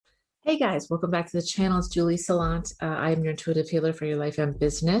Hey guys, welcome back to the channel. It's Julie Salant. I am your intuitive healer for your life and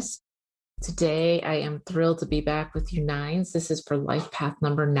business. Today, I am thrilled to be back with you nines. This is for life path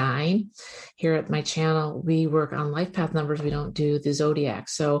number 9. Here at my channel, we work on life path numbers. We don't do the zodiac.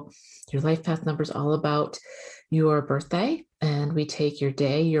 So your life path number is all about your birthday, and we take your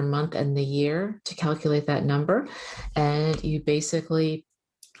day, your month, and the year to calculate that number. And you basically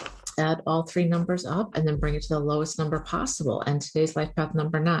add all 3 numbers up and then bring it to the lowest number possible. And today's life path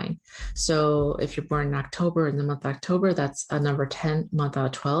number 9. So if you're born in October, in the month of October, that's a number 10, month out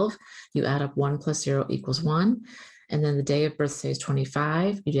of 12. You add up 1 plus 0 equals 1. And then the day of birth, say, is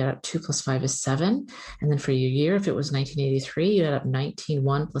 25. You add up 2 plus 5 is 7. And then for your year, if it was 1983, you add up 19,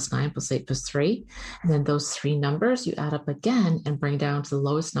 1 plus 9 plus 8 plus 3. And then those 3 numbers you add up again and bring down to the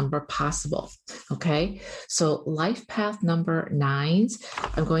lowest number possible. Okay. So life path number 9s,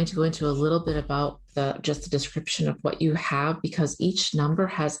 I'm going to go into a little bit about just the description of what you have, because each number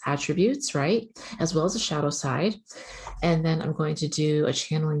has attributes, right? As well as a shadow side. And then I'm going to do a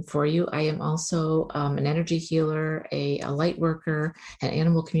channeling for you. I am also an energy healer, a light worker, an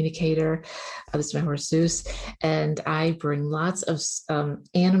animal communicator. This is my horse Zeus. And I bring lots of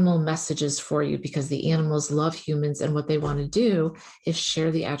animal messages for you because the animals love humans. And what they want to do is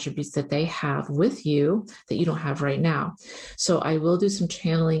share the attributes that they have with you that you don't have right now. So I will do some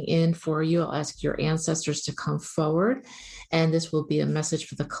channeling in for you. I'll ask your ancestors to come forward, and this will be a message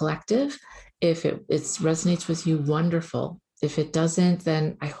for the collective. If it resonates with you, wonderful. If it doesn't,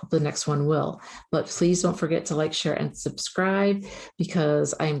 then I hope the next one will. But please don't forget to like, share, and subscribe,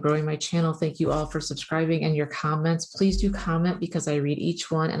 because I am growing my channel. Thank you all for subscribing and your comments. Please do comment, because I read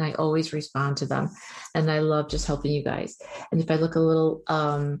each one and I always respond to them. And I love just helping you guys. And if I look a little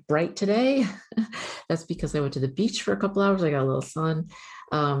bright today, that's because I went to the beach for a couple hours. I got a little sun.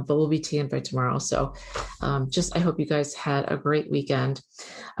 But we'll be tanned by tomorrow. So I hope you guys had a great weekend.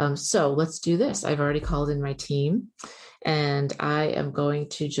 So let's do this. I've already called in my team, and I am going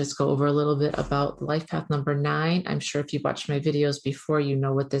to just go over a little bit about life path number 9. I'm sure if you've watched my videos before, you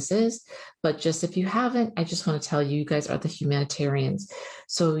know what this is. But just if you haven't, I just want to tell you, you guys are the humanitarians.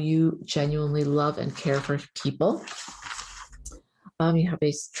 So you genuinely love and care for people. You have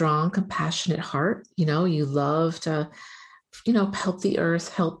a strong, compassionate heart. You love to help the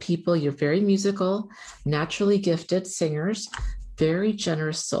earth, help people. You're very musical, naturally gifted singers, very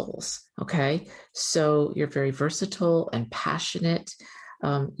generous souls. Okay. So you're very versatile and passionate.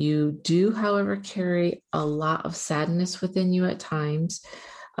 You do, however, carry a lot of sadness within you at times.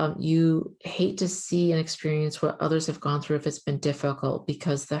 You hate to see and experience what others have gone through if it's been difficult,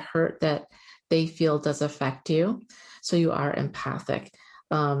 because the hurt that they feel does affect you. So you are empathic.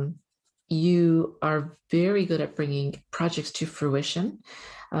 You are very good at bringing projects to fruition,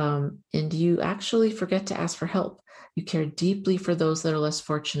 and you actually forget to ask for help. You care deeply for those that are less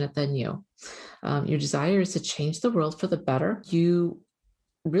fortunate than you. Your desire is to change the world for the better. You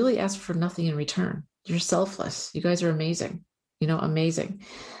really ask for nothing in return. You're selfless. You guys are amazing, amazing.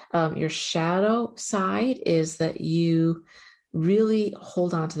 Your shadow side is that you really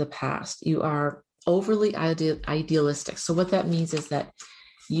hold on to the past. You are overly idealistic. So what that means is that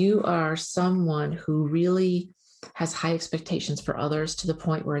you are someone who really has high expectations for others, to the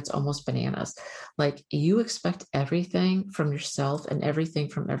point where it's almost bananas. Like, you expect everything from yourself and everything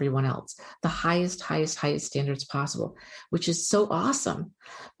from everyone else, the highest standards possible, which is so awesome.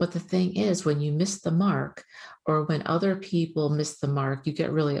 But the thing is, when you miss the mark, or when other people miss the mark, you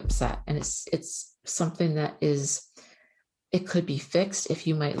get really upset. And it's something that it could be fixed if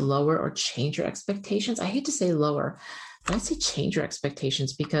you might lower or change your expectations. I hate to say lower, but I say change your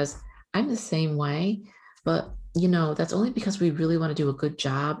expectations, because I'm the same way. But, that's only because we really want to do a good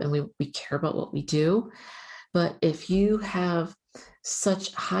job and we care about what we do. But if you have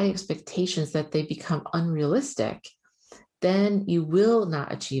such high expectations that they become unrealistic, then you will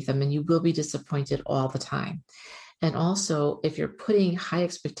not achieve them and you will be disappointed all the time. And also, if you're putting high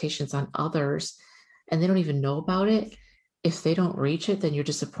expectations on others and they don't even know about it, if they don't reach it, then you're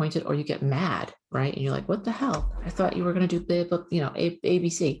disappointed or you get mad, right? And you're like, what the hell? I thought you were going to do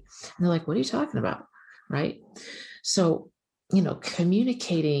ABC. And they're like, what are you talking about? Right? So,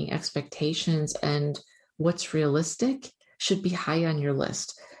 communicating expectations and what's realistic should be high on your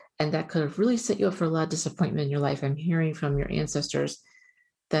list. And that could have really set you up for a lot of disappointment in your life. I'm hearing from your ancestors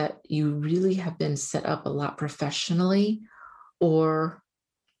that you really have been set up a lot professionally or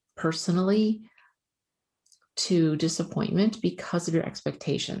personally to disappointment because of your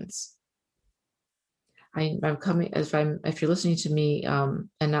expectations. I'm coming, if you're listening to me and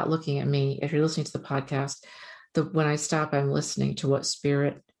not looking at me, if you're listening to the podcast, when I stop, I'm listening to what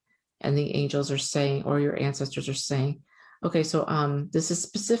spirit and the angels are saying, or your ancestors are saying. Okay, so this is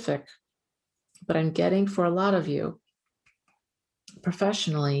specific, but I'm getting for a lot of you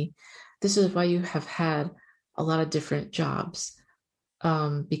professionally, this is why you have had a lot of different jobs,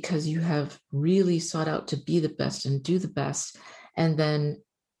 because you have really sought out to be the best and do the best. And then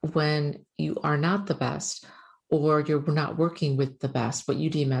when you are not the best, or you're not working with the best, what you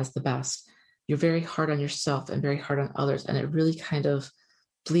deem as the best, you're very hard on yourself and very hard on others. And it really kind of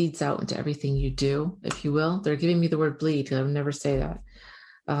bleeds out into everything you do, if you will. They're giving me the word bleed because I would never say that.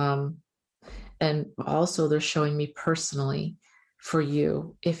 And also they're showing me personally for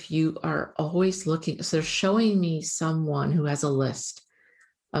you, if you are always looking, so they're showing me someone who has a list,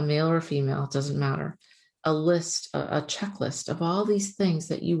 a male or a female, it doesn't matter, a list, a checklist of all these things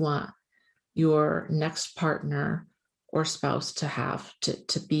that you want your next partner or spouse to have,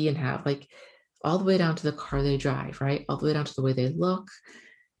 to be and have, like all the way down to the car they drive, right? All the way down to the way they look,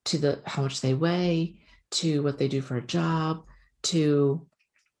 to the how much they weigh, to what they do for a job, to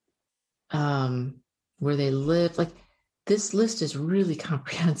where they live. Like this list is really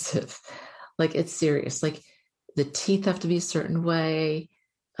comprehensive. Like it's serious. Like the teeth have to be a certain way.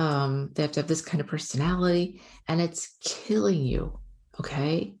 They have to have this kind of personality, and it's killing you.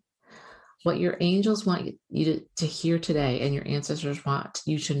 Okay. What your angels want you to hear today, and your ancestors want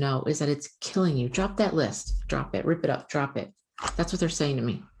you to know, is that it's killing you. Drop that list, drop it, rip it up, drop it. That's what they're saying to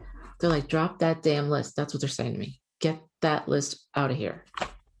me. They're like, drop that damn list. That's what they're saying to me. Get that list out of here.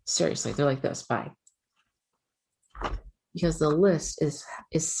 Seriously, they're like this. Bye. Because the list is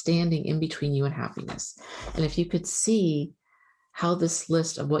standing in between you and happiness. And if you could see how this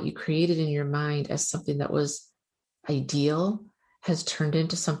list of what you created in your mind as something that was ideal has turned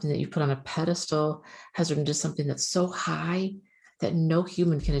into something that you put on a pedestal, has turned into something that's so high that no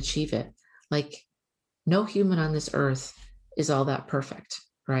human can achieve it. Like no human on this earth is all that perfect,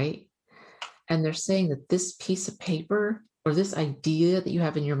 right? And they're saying that this piece of paper or this idea that you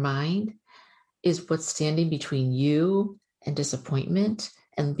have in your mind is what's standing between you and disappointment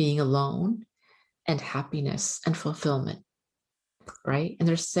and being alone and happiness and fulfillment, right? And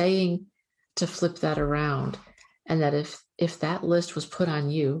they're saying to flip that around, and that if that list was put on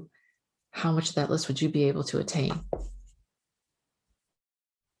you, how much of that list would you be able to attain?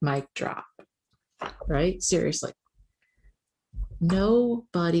 Mic drop, right? Seriously.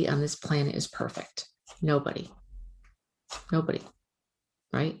 Nobody on this planet is perfect. Nobody,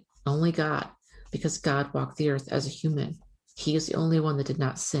 right? Only God, because God walked the earth as a human. He is the only one that did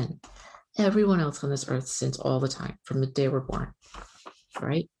not sin. Everyone else on this earth sins all the time from the day we're born,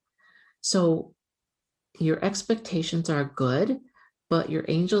 right? So your expectations are good, but your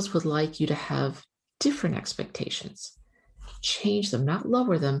angels would like you to have different expectations. Change them, not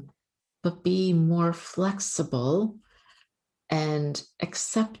lower them, but be more flexible and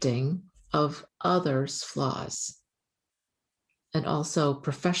accepting of others' flaws. And also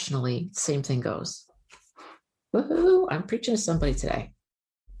professionally, same thing goes. Woohoo! I'm preaching to somebody today.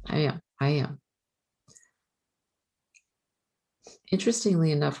 I am.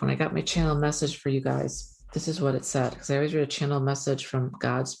 Interestingly enough, when I got my channel message for you guys, this is what it said, because I always read a channel message from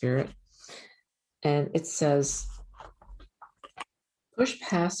God Spirit. And it says, push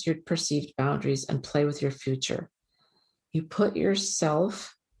past your perceived boundaries and play with your future. You put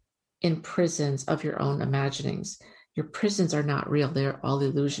yourself in prisons of your own imaginings. Your prisons are not real. They're all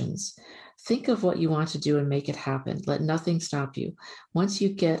illusions. Think of what you want to do and make it happen. Let nothing stop you. Once you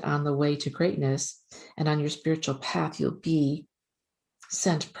get on the way to greatness and on your spiritual path, you'll be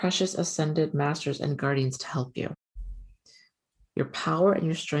sent precious ascended masters and guardians to help you. Your power and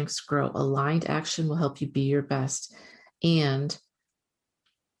your strengths grow. Aligned action will help you be your best. And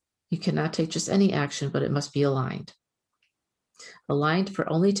you cannot take just any action, but it must be aligned. Aligned,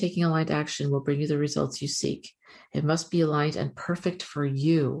 for only taking aligned action will bring you the results you seek. It must be aligned and perfect for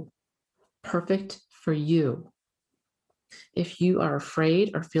you. Perfect for you. If you are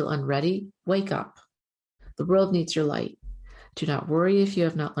afraid or feel unready, wake up. The world needs your light. Do not worry if you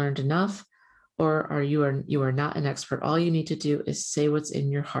have not learned enough, or you are not an expert. All you need to do is say what's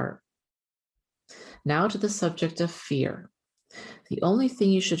in your heart. Now to the subject of fear. The only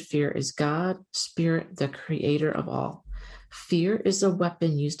thing you should fear is God, Spirit, the creator of all. Fear is a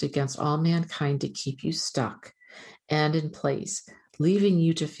weapon used against all mankind to keep you stuck and in place, leaving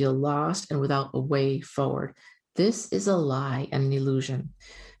you to feel lost and without a way forward. This is a lie and an illusion.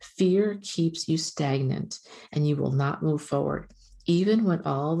 Fear keeps you stagnant and you will not move forward, even when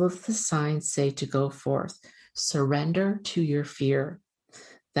all of the signs say to go forth. Surrender to your fear.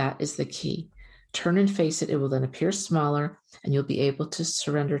 That is the key. Turn and face it. It will then appear smaller and you'll be able to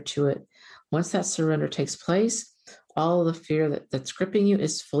surrender to it. Once that surrender takes place, all of the fear that's gripping you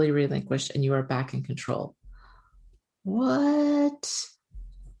is fully relinquished and you are back in control. What?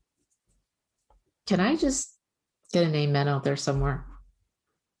 Can I just get an amen out there somewhere?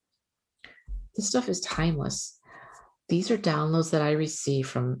 This stuff is timeless. These are downloads that I receive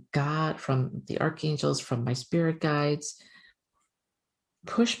from God, from the archangels, from my spirit guides.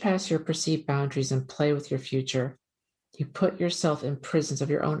 Push past your perceived boundaries and play with your future. You put yourself in prisons of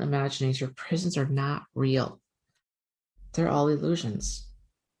your own imaginings. Your prisons are not real. They're all illusions.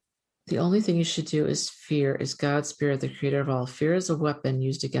 The only thing you should do is fear is God's spirit, the creator of all. Fear is a weapon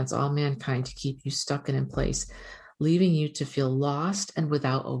used against all mankind to keep you stuck and in place, leaving you to feel lost and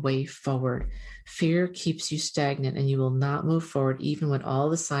without a way forward. Fear keeps you stagnant and you will not move forward even when all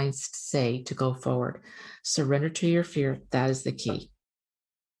the signs say to go forward. Surrender to your fear. That is the key.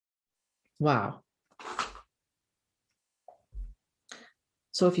 Wow.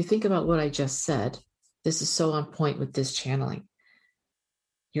 So if you think about what I just said, this is so on point with this channeling.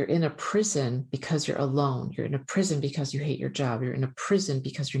 You're in a prison because you're alone. You're in a prison because you hate your job. You're in a prison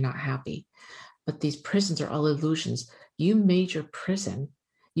because you're not happy. But these prisons are all illusions. You made your prison.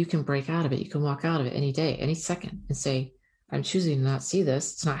 You can break out of it. You can walk out of it any day, any second, and say, I'm choosing to not see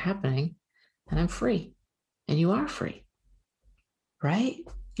this. It's not happening. And I'm free. And you are free. Right?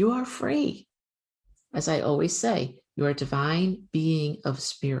 You are free. As I always say, you are a divine being of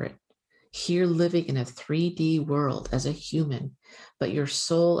spirit, here living in a 3D world as a human, but your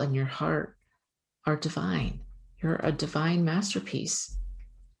soul and your heart are divine. You're a divine masterpiece.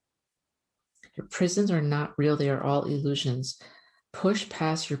 Your prisons are not real. They are all illusions. Push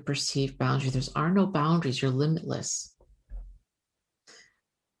past your perceived boundaries. There are no boundaries. You're limitless.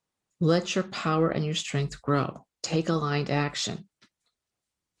 Let your power and your strength grow. Take aligned action.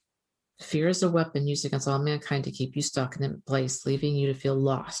 Fear is a weapon used against all mankind to keep you stuck in a place, leaving you to feel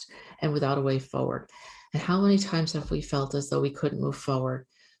lost and without a way forward. And how many times have we felt as though we couldn't move forward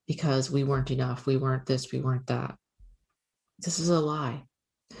because we weren't enough, we weren't this, we weren't that? This is a lie.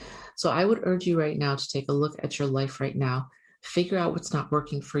 So I would urge you right now to take a look at your life right now, figure out what's not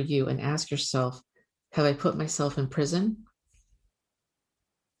working for you, and ask yourself, have I put myself in prison?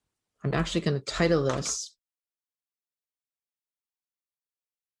 I'm actually going to title this,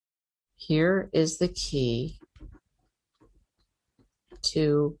 Here is the Key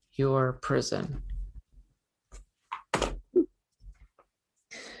to Your Prison.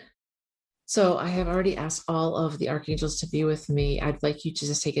 So I have already asked all of the archangels to be with me. I'd like you to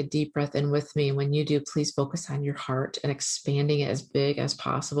just take a deep breath in with me. And when you do, please focus on your heart and expanding it as big as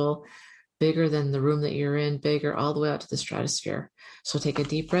possible, bigger than the room that you're in, bigger all the way out to the stratosphere. So take a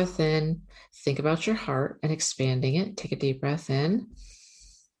deep breath in, think about your heart and expanding it. Take a deep breath in,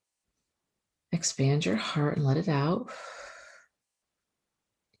 expand your heart and let it out.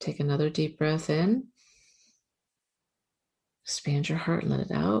 Take another deep breath in, expand your heart and let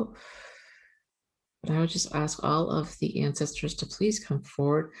it out. And I would just ask all of the ancestors to please come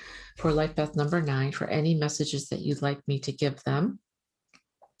forward for life path number 9 for any messages that you'd like me to give them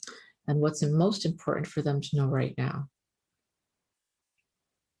and what's most important for them to know right now.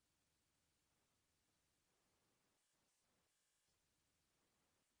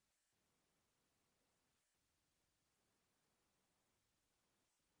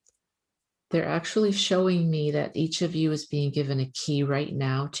 They're actually showing me that each of you is being given a key right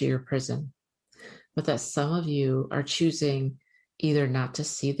now to your prison, but that some of you are choosing either not to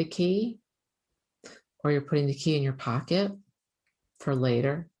see the key, or you're putting the key in your pocket for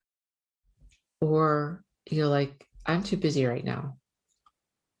later, or you're like, I'm too busy right now.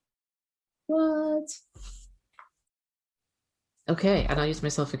 What? Okay, and I'll use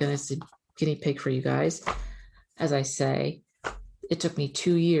myself again as a guinea pig for you guys. As I say, it took me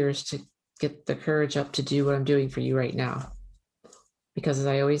 2 years to get the courage up to do what I'm doing for you right now. Because as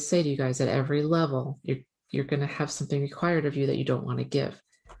I always say to you guys, at every level, you're going to have something required of you that you don't want to give.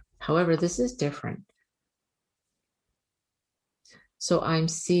 However, this is different. So I'm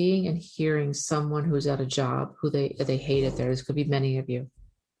seeing and hearing someone who's at a job who they hate it there. This could be many of you.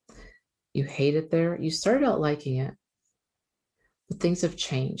 You hate it there. You started out liking it, but things have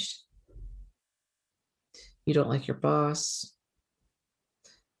changed. You don't like your boss.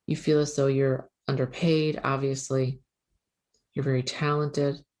 You feel as though you're underpaid, obviously. You're very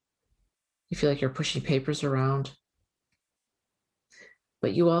talented. You feel like you're pushing papers around.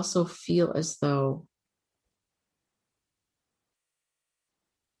 But you also feel as though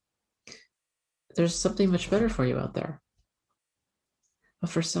there's something much better for you out there. But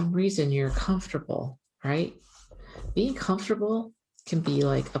for some reason, you're comfortable, right? Being comfortable can be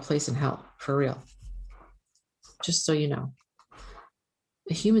like a place in hell, for real. Just so you know.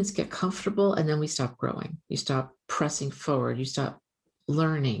 Humans get comfortable and then we stop growing. You stop pressing forward. You stop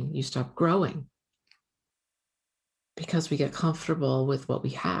learning. You stop growing. because we get comfortable with what we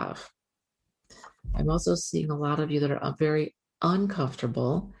have. I'm also seeing a lot of you that are very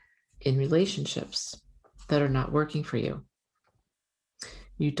uncomfortable in relationships that are not working for you.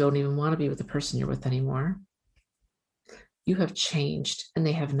 You don't even want to be with the person you're with anymore. You have changed and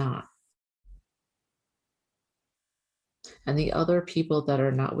they have not. And the other people that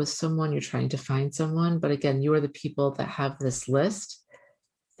are not with someone, you're trying to find someone. But again, you are the people that have this list.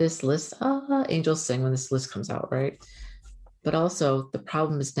 Angels sing when this list comes out, right? But also the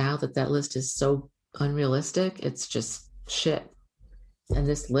problem is now that list is so unrealistic. It's just shit. And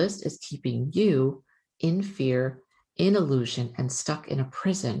this list is keeping you in fear, in illusion, and stuck in a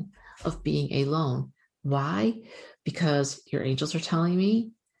prison of being alone. Why? Because your angels are telling me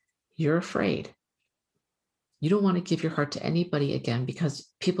you're afraid. You don't want to give your heart to anybody again because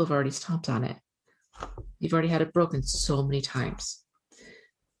people have already stomped on it. You've already had it broken so many times.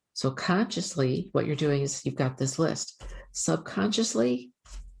 So consciously, what you're doing is you've got this list. Subconsciously,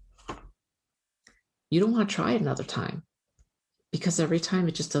 you don't want to try it another time because every time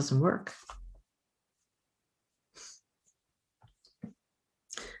it just doesn't work.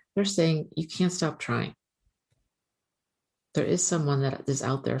 They're saying you can't stop trying. There is someone that is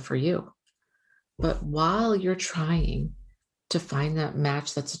out there for you. But while you're trying to find that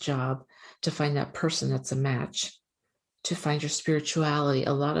match that's a job, to find that person that's a match, to find your spirituality,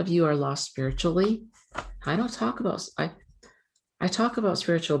 a lot of you are lost spiritually. I don't talk about, I talk about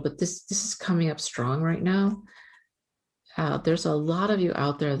spiritual, but this is coming up strong right now. There's a lot of you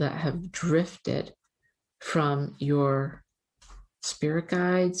out there that have drifted from your spirit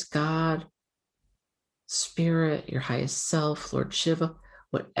guides, God, spirit, your highest self, Lord Shiva,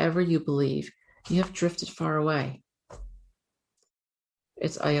 whatever you believe, you have drifted far away.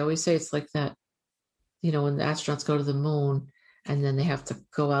 I always say it's like that, when the astronauts go to the moon and then they have to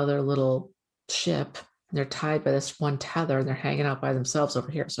go out of their little ship and they're tied by this one tether and they're hanging out by themselves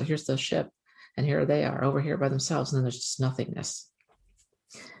over here. So here's the ship and here they are over here by themselves. And then there's just nothingness.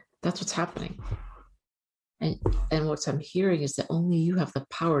 That's what's happening. And what I'm hearing is that only you have the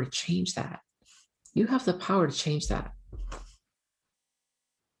power to change that. You have the power to change that.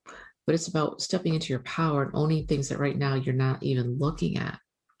 But it's about stepping into your power and owning things that right now you're not even looking at.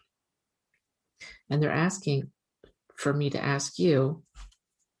 And they're asking for me to ask you,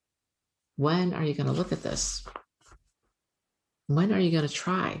 when are you going to look at this? When are you going to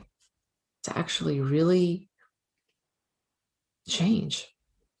try to actually really change?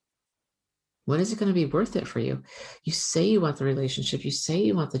 When is it going to be worth it for you? You say you want the relationship. You say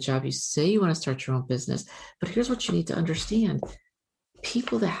you want the job. You say you want to start your own business. But here's what you need to understand.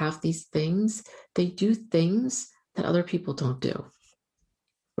 People that have these things, they do things that other people don't do.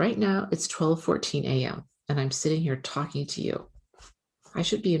 Right now, it's 12:14 a.m. and I'm sitting here talking to you. I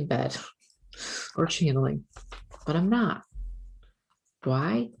should be in bed or channeling, but I'm not.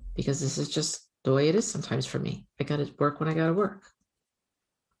 Why? Because this is just the way it is sometimes for me. I got to work when I got to work.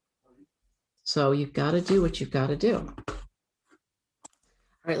 So you've got to do what you've got to do. All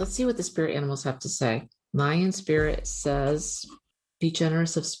right, let's see what the spirit animals have to say. Lion spirit says, be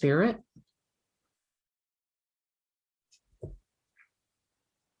generous of spirit.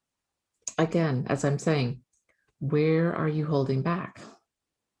 Again, as I'm saying, where are you holding back?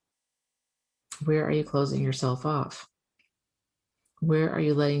 Where are you closing yourself off? Where are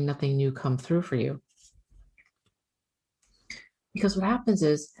you letting nothing new come through for you? Because what happens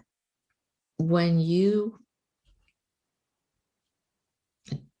is when you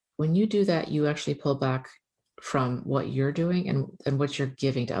do that, you actually pull back from what you're doing and what you're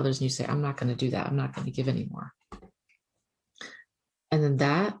giving to others. And you say, I'm not going to do that. I'm not going to give anymore. And then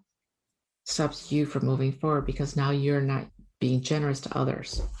that stops you from moving forward because now you're not being generous to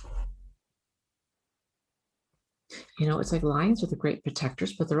others. It's like lions are the great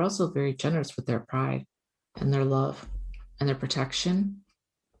protectors, but they're also very generous with their pride and their love and their protection.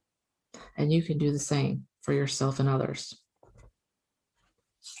 And you can do the same for yourself and others.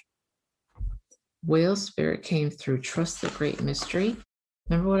 Whale spirit came through, trust the great mystery.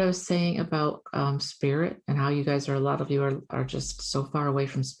 Remember what I was saying about spirit and how you guys a lot of you are just so far away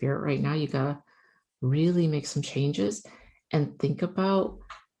from spirit right now. You got to really make some changes and think about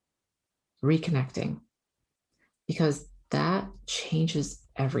reconnecting, because that changes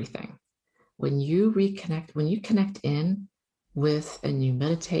everything. When you reconnect, when you connect in with and you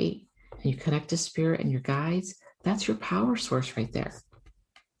meditate and you connect to spirit and your guides, that's your power source right there.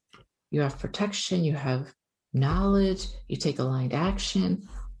 You have protection, you have knowledge, you take aligned action,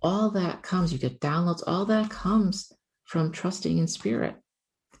 all that comes, you get downloads, all that comes from trusting in spirit.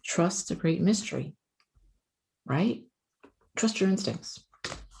 Trust the great mystery, right? Trust your instincts.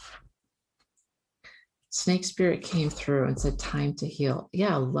 Snake spirit came through and said, time to heal.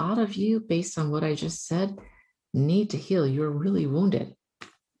 Yeah, a lot of you, based on what I just said, need to heal. You're really wounded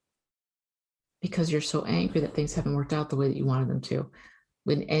because you're so angry that things haven't worked out the way that you wanted them to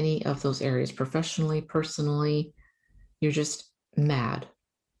in any of those areas, professionally, personally. You're just mad.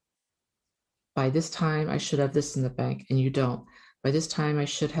 By this time, I should have this in the bank, and you don't. By this time, I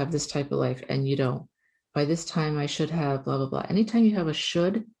should have this type of life, and you don't. By this time, I should have blah, blah, blah. Anytime you have a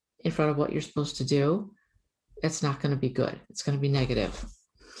should in front of what you're supposed to do, it's not going to be good. It's going to be negative,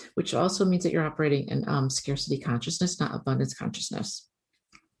 which also means that you're operating in scarcity consciousness, not abundance consciousness.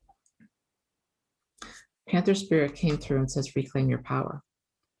 Panther spirit came through and says, reclaim your power,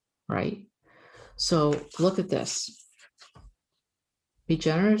 right? So look at this. Be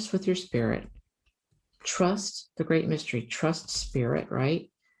generous with your spirit. Trust the great mystery. Trust spirit, right?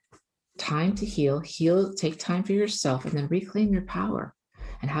 Time to heal. Heal, take time for yourself, and then reclaim your power.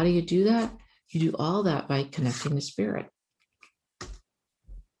 And how do you do that? You do all that by connecting to spirit.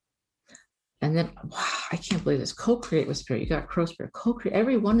 And then, wow, I can't believe this. Co-create with spirit. You got crow spirit. Co-create.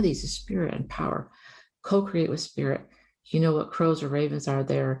 Every one of these is spirit and power. Co-create with spirit. You know what crows or ravens are?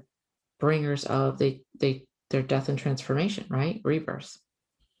 They're bringers of their death and transformation, right? Rebirth.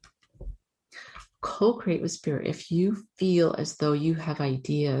 Co-create with spirit. If you feel as though you have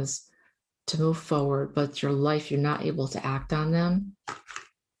ideas to move forward, but your life, you're not able to act on them,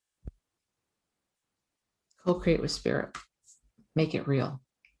 co-create with spirit. Make it real.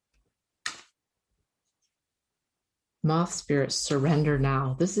 Moth spirit, surrender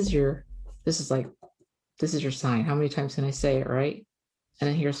now. This is your sign. How many times can I say it, right? And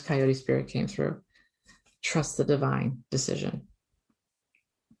then here's coyote spirit came through. Trust the divine decision.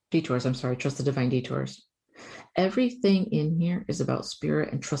 Detours, I'm sorry, trust the divine detours. Everything in here is about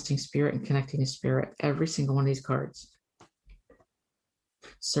spirit and trusting spirit and connecting to spirit. Every single one of these cards.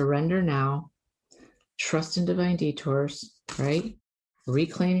 Surrender now. Trust in divine detours, right?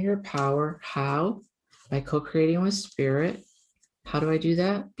 Reclaim your power. How? By co-creating with spirit. How do I do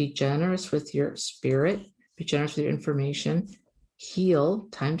that? Be generous with your spirit. Be generous with your information. Heal,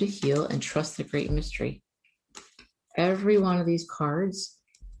 time to heal, and trust the great mystery. Every one of these cards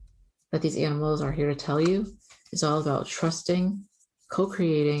that these animals are here to tell you is all about trusting,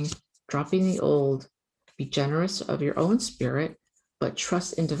 co-creating, dropping the old, be generous of your own spirit, but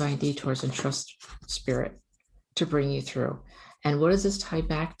trust in divine detours and trust spirit to bring you through. And what does this tie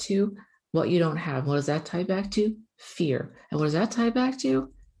back to? What you don't have. What does that tie back to? Fear. And what does that tie back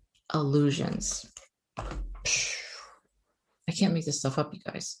to? Illusions. I can't make this stuff up, you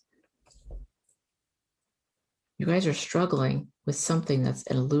guys. You guys are struggling with something that's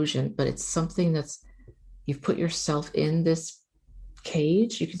an illusion, but it's something that's, you've put yourself in this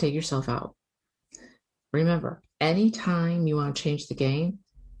cage, you can take yourself out. Remember, anytime you want to change the game,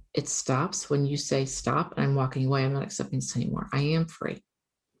 it stops when you say, stop, and I'm walking away. I'm not accepting this anymore. I am free.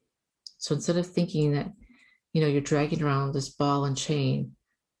 So instead of thinking that, you're dragging around this ball and chain,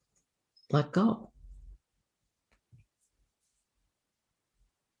 let go.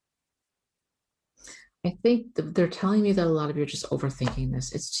 I think they're telling me that a lot of you are just overthinking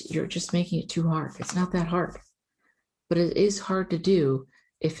this. You're just making it too hard. It's not that hard, but it is hard to do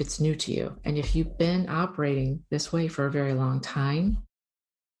if it's new to you. And if you've been operating this way for a very long time,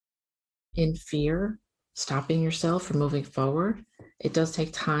 in fear, stopping yourself from moving forward, it does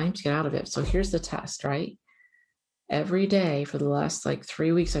take time to get out of it. So here's the test, right? Every day for the last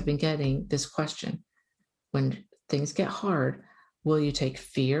 3 weeks, I've been getting this question. When things get hard, will you take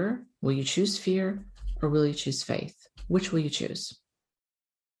fear? Will you choose fear? Or will you choose faith? Which will you choose?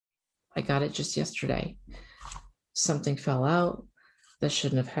 I got it just yesterday. Something fell out that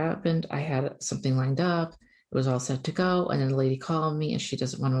shouldn't have happened. I had something lined up. It was all set to go. And then the lady called me and she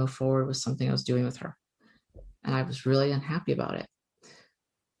doesn't want to move forward with something I was doing with her. And I was really unhappy about it.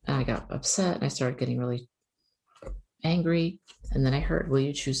 And I got upset and I started getting really angry. And then I heard, will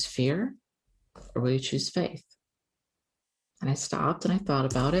you choose fear or will you choose faith? And I stopped and I thought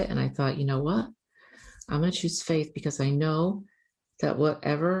about it. And I thought, you know what? I'm going to choose faith because I know that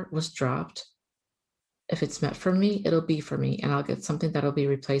whatever was dropped, if it's meant for me, it'll be for me. And I'll get something that'll be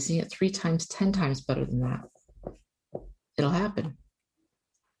replacing it 3 times, 10 times better than that. It'll happen,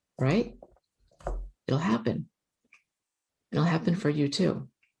 right? It'll happen. It'll happen for you too.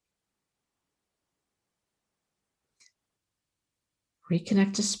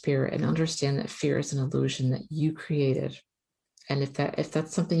 Reconnect to spirit and understand that fear is an illusion that you created. And if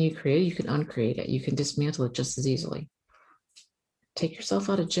that's something you created, you can uncreate it. You can dismantle it just as easily. Take yourself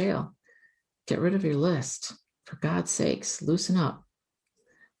out of jail. Get rid of your list. For God's sakes, loosen up.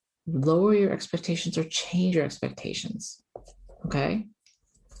 Lower your expectations or change your expectations. Okay?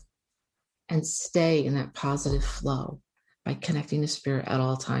 and stay in that positive flow by connecting to spirit at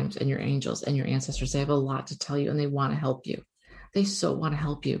all times, and your angels and your ancestors. They have a lot to tell you and they want to help you. They so want to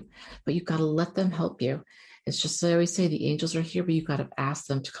help you, but you've got to let them help you. It's just, I always say, the angels are here, but you've got to ask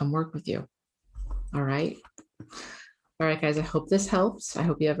them to come work with you. All right. All right, guys, I hope this helps. I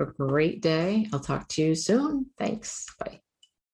hope you have a great day. I'll talk to you soon. Thanks. Bye.